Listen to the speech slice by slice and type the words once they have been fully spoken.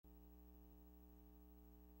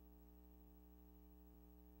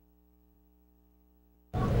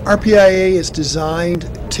RPIA is designed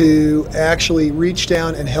to actually reach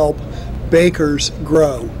down and help bakers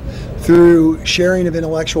grow through sharing of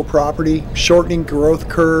intellectual property, shortening growth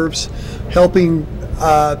curves, helping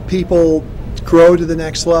people grow to the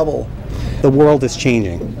next level. The world is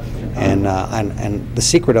changing, and the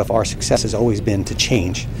secret of our success has always been to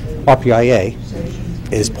change. RPIA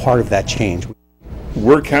is part of that change.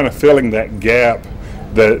 We're kind of filling that gap,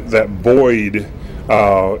 that void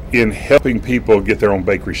in helping people get their own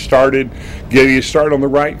bakery started, getting you started on the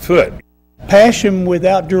right foot. Passion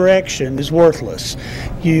without direction is worthless.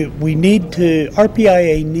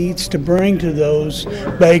 RPIA needs to bring to those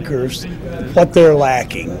bakers what they're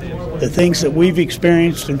lacking. The things that we've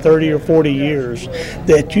experienced in 30 or 40 years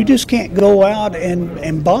that you just can't go out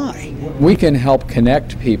and buy. We can help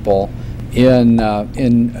connect people in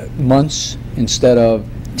months instead of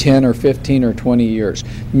 10 or 15 or 20 years.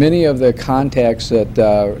 Many of the contacts that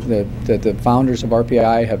the founders of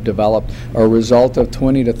RPI have developed are a result of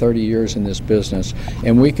 20 to 30 years in this business,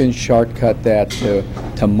 and we can shortcut that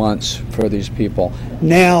to months for these people.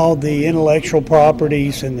 Now the intellectual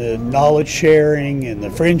properties and the knowledge sharing and the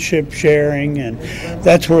friendship sharing, and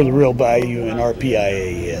that's where the real value in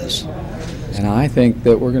RPIA is. And I think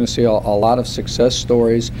that we're going to see a lot of success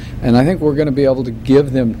stories, and I think we're going to be able to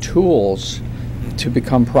give them tools to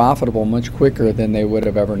become profitable much quicker than they would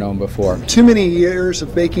have ever known before. Too many years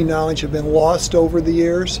of baking knowledge have been lost over the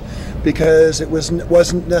years because it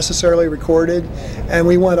wasn't necessarily recorded, and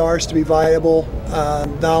we want ours to be viable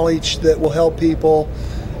knowledge that will help people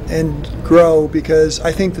and grow, because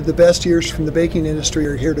I think that the best years from the baking industry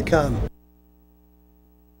are here to come.